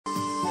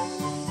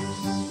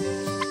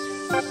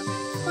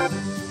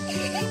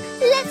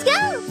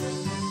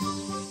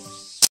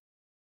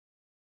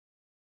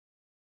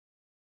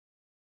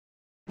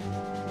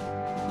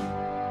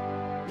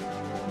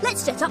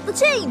Let's set up the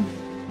team.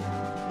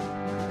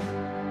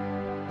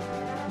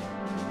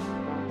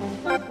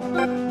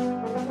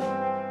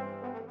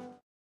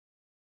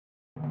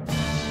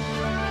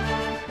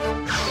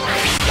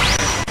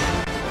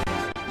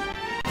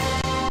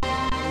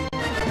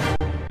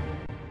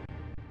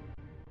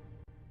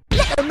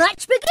 Let the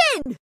match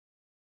begin.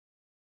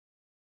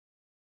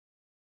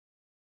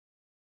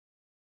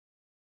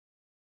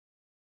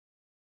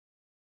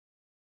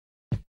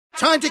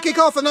 Time to kick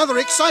off another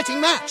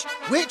exciting match.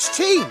 Which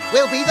team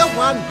will be the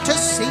one to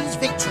seize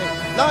victory?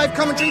 Live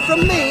commentary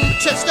from me,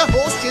 Chester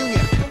Horse Jr.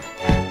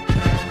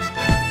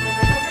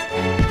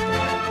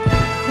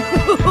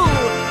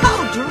 How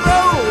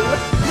droll!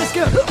 Let's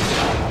go.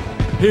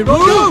 Here we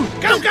go!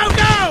 Go, go,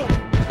 go!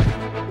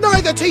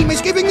 Neither team is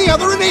giving the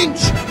other an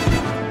inch.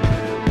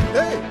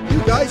 Hey,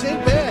 you guys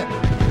ain't bad.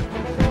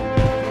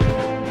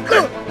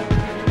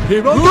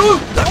 Here we go!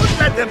 Don't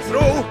let them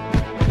through!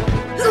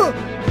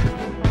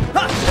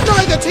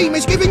 Neither team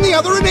is giving the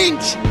other an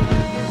inch.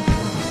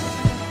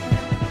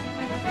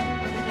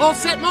 All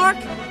set, Mark?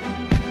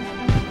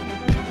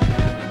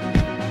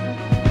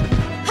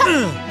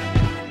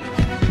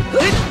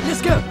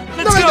 Let's go.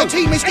 Neither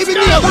team is giving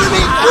the other an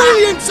inch.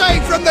 Brilliant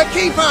save from the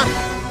keeper.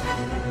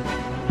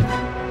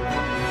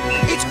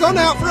 It's gone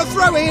out for a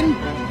throw-in.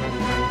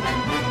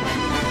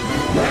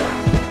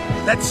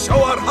 Let's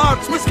show our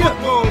hearts with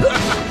football!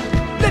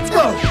 Let's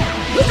go.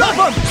 Stop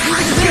him.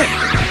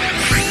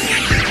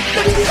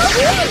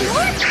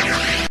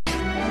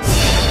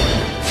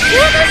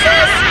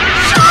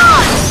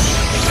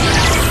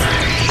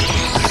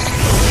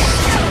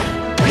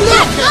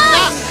 Look at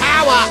that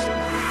power!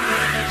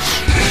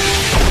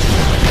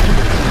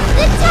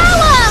 The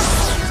tower!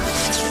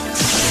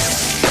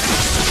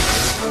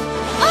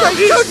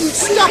 They couldn't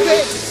stop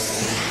it!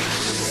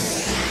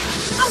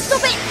 I'll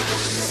stop it!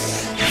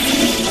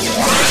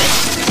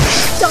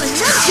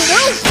 Dimensional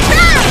smash!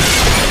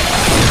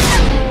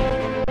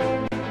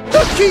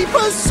 The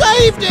keeper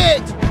saved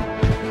it!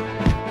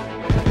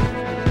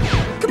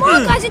 Come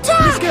on, guys, attack!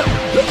 Let's go!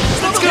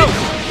 Let's go!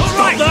 All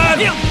right!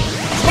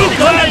 Stop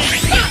them!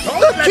 Stop them!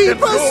 The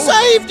keeper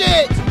saved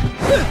it!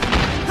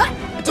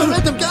 Don't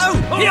let them go!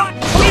 Stop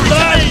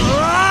them!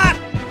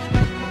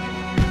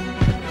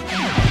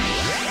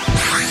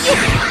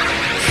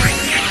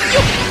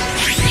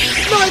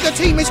 Neither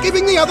team is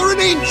giving the other an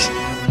inch.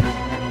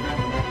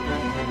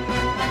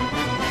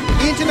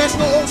 The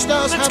International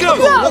All-Stars have go.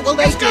 the ball. What will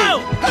they Let's do?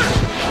 go!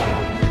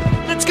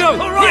 Let's go!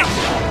 All right!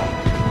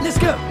 Let's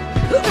go!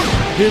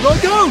 Here I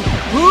go!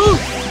 Woo!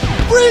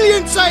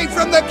 Brilliant save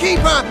from the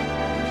keeper!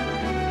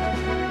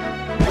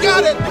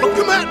 Got it!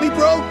 Come at me,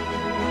 bro!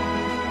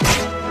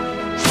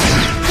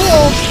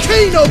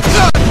 Volcano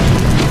cut!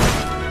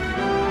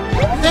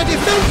 Their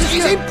defense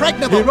is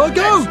impregnable! Here I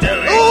go!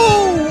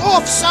 Oh!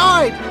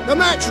 Offside! The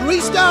match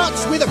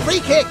restarts with a free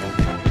kick!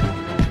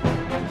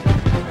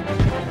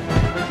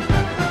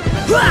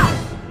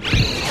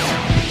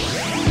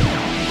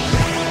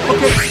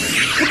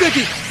 Okay,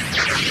 okay.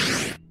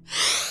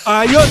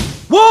 Iron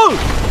Wall!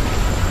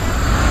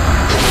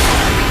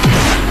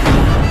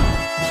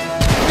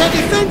 Their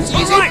defense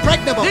is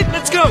impregnable! Hit,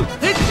 let's go!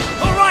 Hit!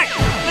 All right!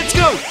 Let's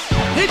go!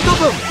 Hit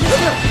double!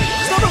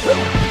 Stop him!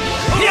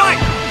 All right!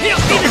 Here!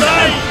 Stop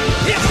them!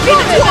 Here!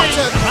 What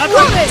a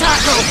great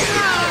tackle!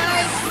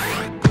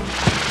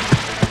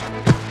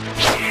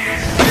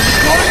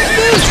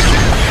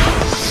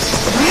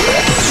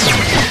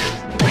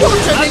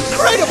 What an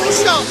incredible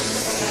shot!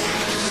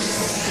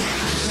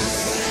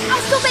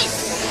 I'll stop it!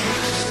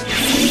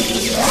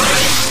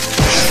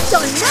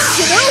 Dimensional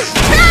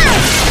smash!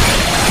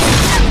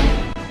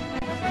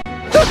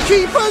 The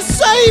keeper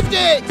saved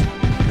it!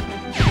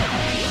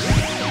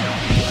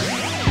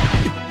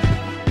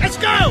 Let's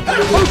go!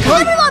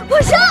 Okay! Everyone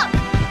push up!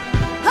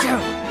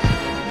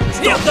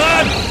 Stop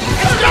them!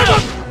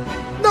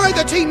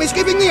 Neither team is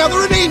giving the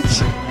other an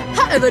inch!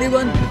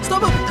 Everyone,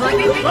 stop up!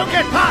 Don't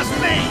get past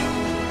me!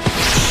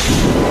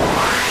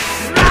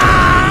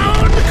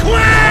 Round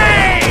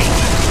Quay!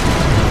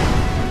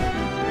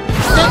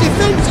 Their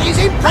defense is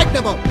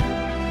impregnable!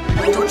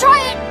 Don't try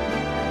it!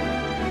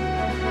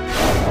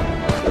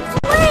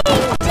 Flame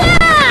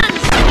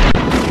dance!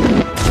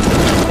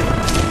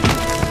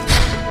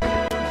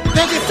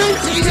 Their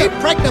defense is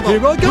impregnable!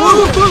 Here I go!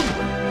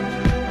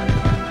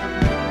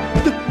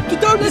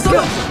 Don't Let's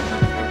go!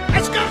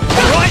 Let's go!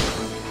 All right!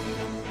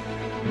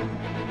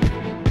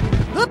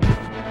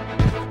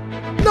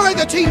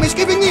 Neither team is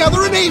giving the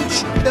other an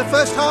inch! The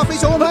first half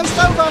is almost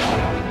over!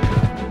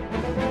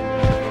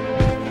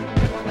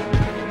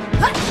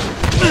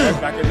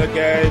 Back in the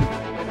game.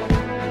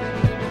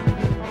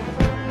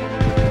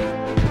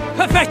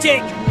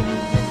 Pathetic!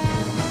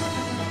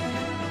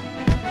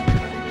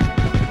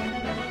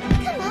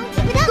 Come on,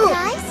 keep it up,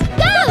 guys!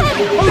 Go!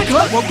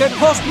 Okay, won't get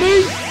past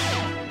me!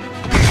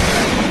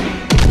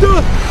 The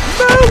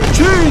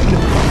mountain!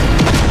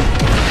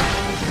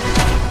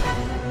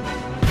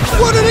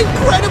 What an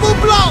incredible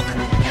block!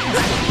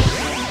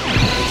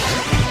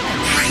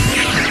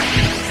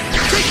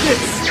 Take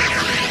this!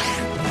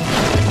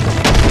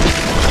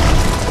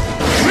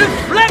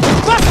 Reflect!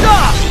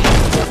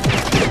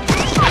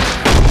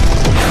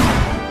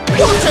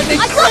 an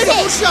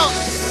incredible shot!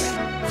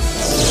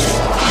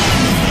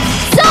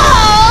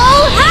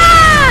 Soul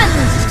hand!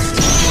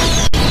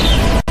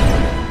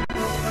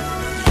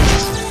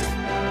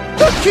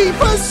 The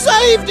keeper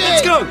saved it!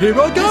 Let's go! Here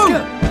I go!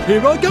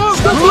 Here I go!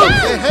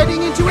 They're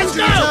heading into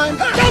injury time.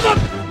 Come on!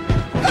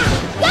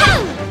 Go!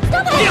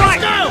 Stop it! Here I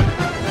go!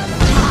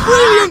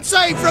 Brilliant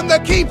save from the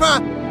keeper!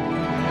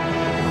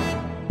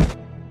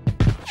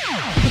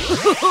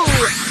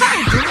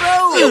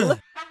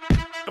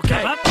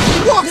 Okay.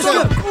 What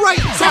a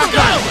great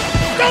tackle!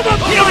 Come on,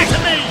 give it to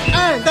me!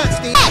 And that's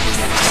the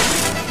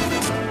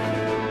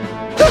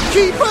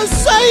keeper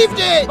saved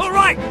it! All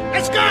right.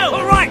 Let's go!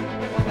 All right.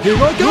 Here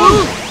I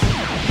go.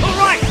 All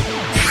right.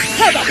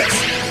 How about this?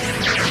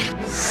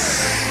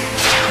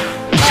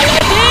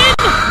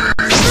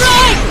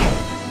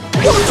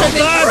 What an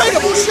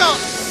incredible shot!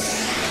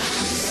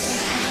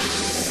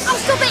 I'll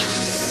stop it!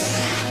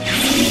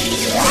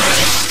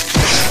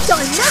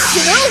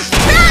 Dimensional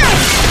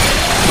smash!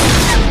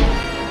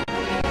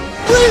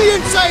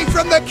 Brilliant save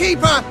from the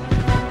keeper!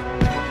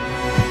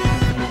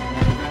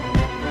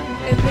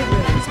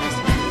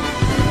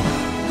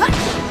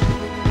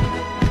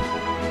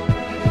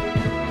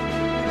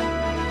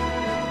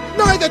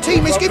 Neither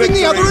team is giving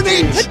the other an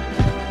inch!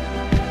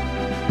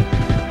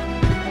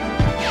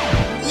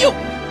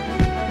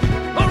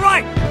 All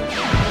right.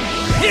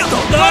 Here.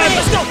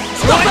 Let's go.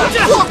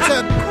 What a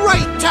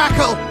great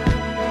tackle!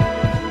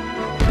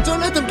 Don't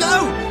let them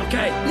go!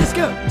 Okay. Let's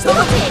go.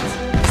 Stop it!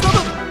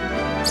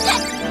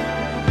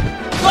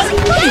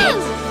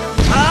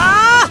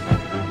 Ah.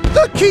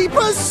 The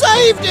keeper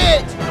saved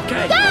it!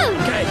 Okay. Go.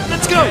 Okay.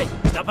 Let's go.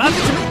 Stop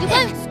happening to me. You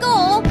won't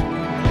score!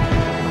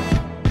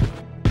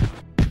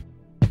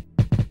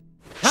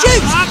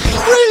 Shoot!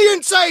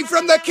 Brilliant save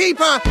from the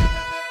keeper!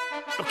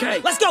 Okay.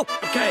 Let's go.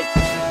 Okay.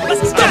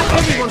 Let's go.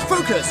 Everyone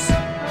focus.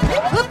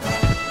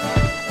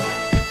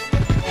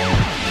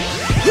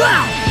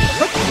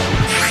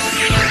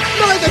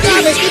 Neither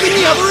team is giving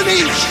the other an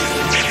inch!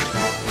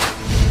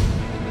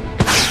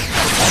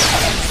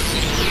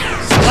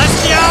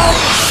 Celestial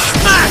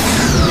smash.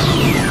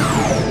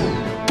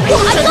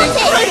 What an got it!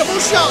 incredible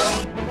shot!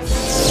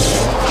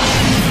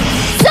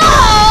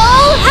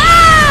 Soul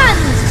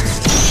hand!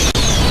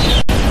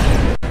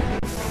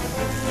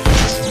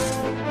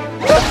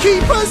 The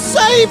keeper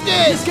saved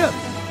it! Let's go.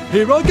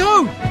 Here I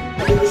go.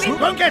 It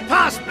won't get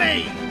past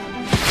me!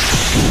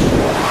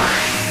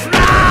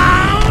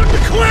 Round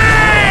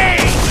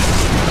queen!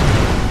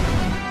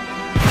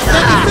 The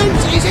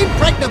defense is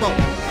impregnable!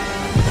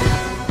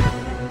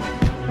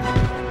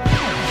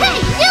 Hey,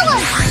 you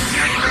one!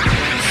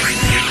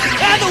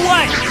 Out of the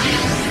way.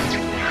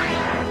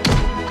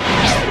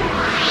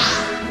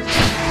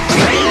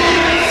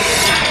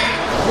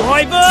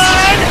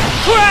 Wyvern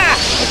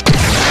crash.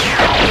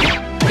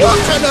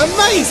 What an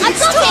amazing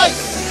got strike!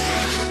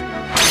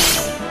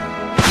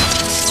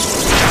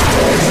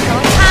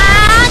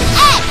 And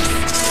X!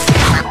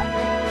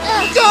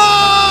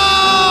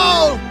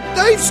 Goal!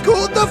 They've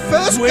scored the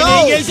first Winning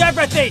goal! is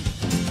everything.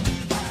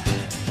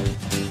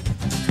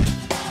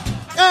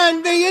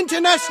 And the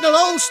International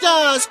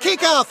All-Stars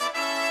kick off!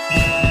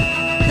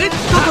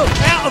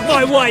 Out of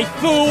my way,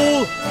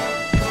 fool.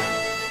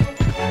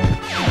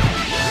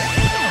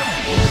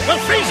 We'll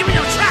freeze you in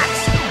your tracks!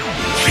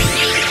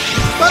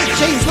 Both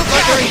teams look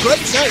like they're in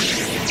great shape.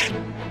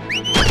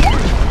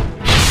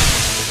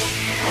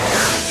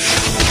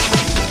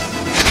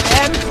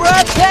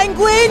 Emperor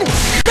Penguin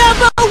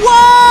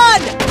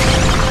 #1!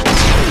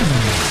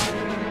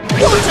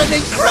 What an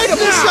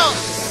incredible shot!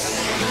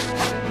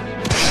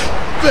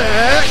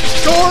 Back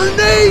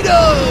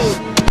tornado!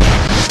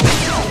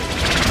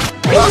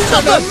 What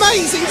an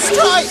amazing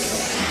strike!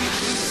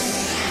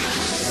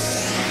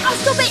 I'll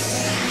stop it!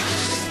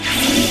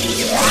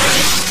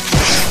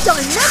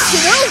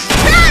 Dimensional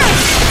smash!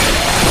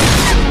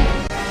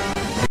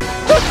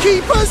 The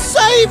keeper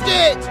saved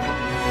it!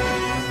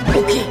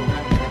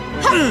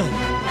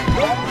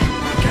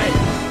 Okay.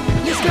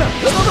 Let's go.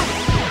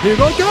 Here I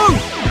go.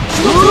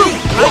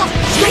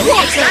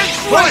 What a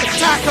great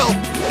tackle!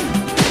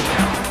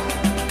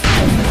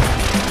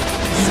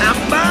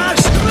 Samba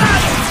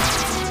strike!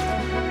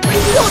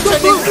 What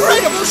an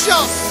incredible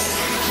shot!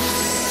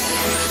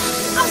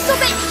 I'll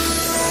stop it!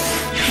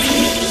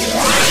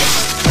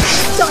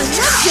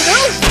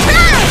 Dimensional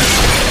smash!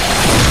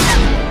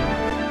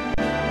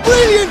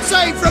 Brilliant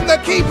save from the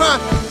keeper!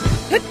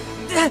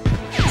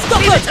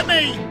 Stop Give it it. to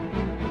me!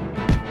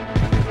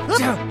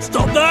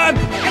 Stop them.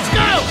 Let's go!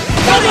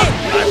 Got it.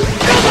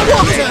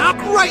 What a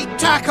great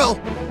tackle!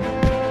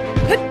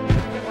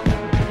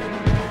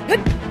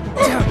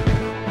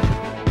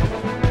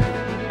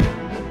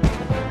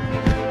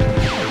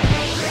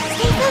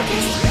 Stay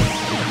focused!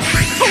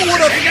 Oh,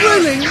 what a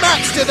thrilling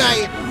match today!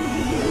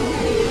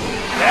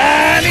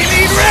 And in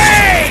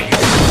rain!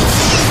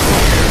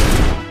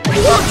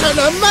 What an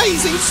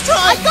amazing I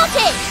strike! got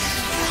it!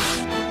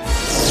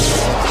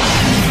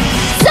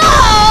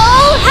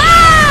 Soul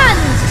hand!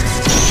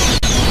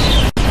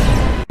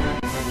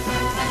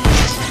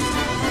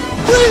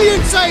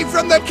 Brilliant save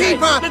from the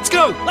keeper! Let's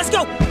go. Let's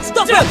go.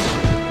 Stop them.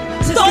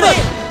 Got it!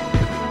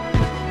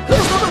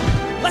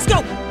 Let's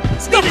go!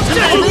 Stop it!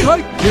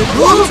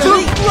 What a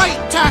great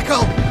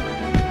tackle!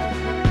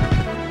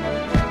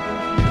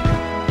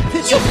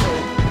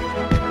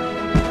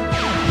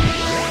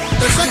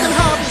 The second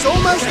half is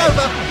almost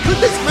over. Could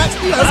this match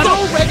be over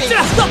already?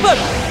 Stop him!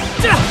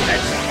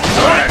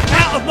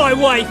 Out of my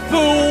way,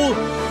 fool!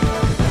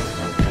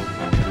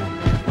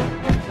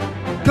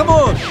 Come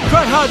on,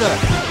 try harder.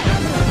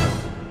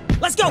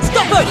 Let's go!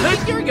 Stop him!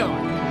 Here we go.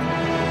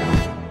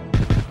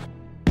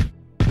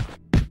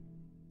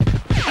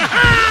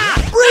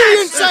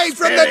 Brilliant save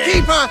from the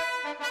keeper!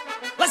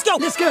 Let's go!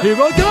 Let's go! Here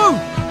I go.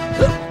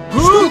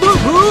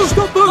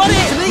 Stop it. Got it!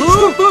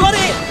 Got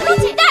it! Not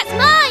it, that's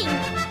mine!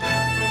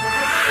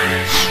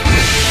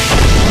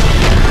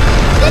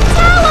 The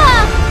tower!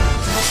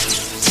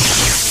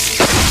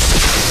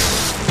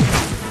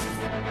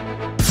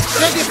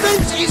 The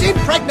defense is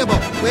impregnable.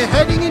 We're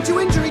heading into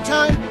injury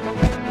time.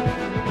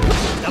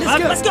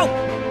 Let's go!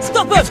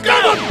 Stop him! Let's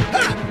go!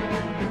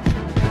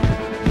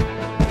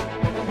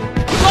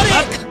 Got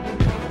it!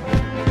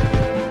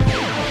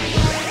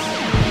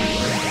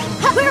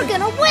 We're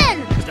gonna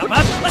win! Stop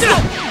him! Let's go!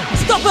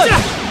 Stop him!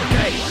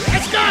 Okay,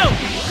 let's go!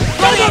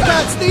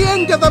 That's the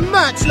end of the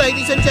match,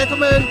 ladies and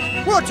gentlemen.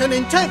 What an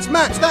intense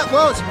match that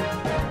was.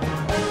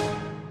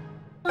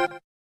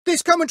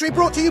 This commentary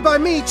brought to you by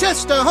me,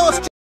 Chester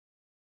Horst.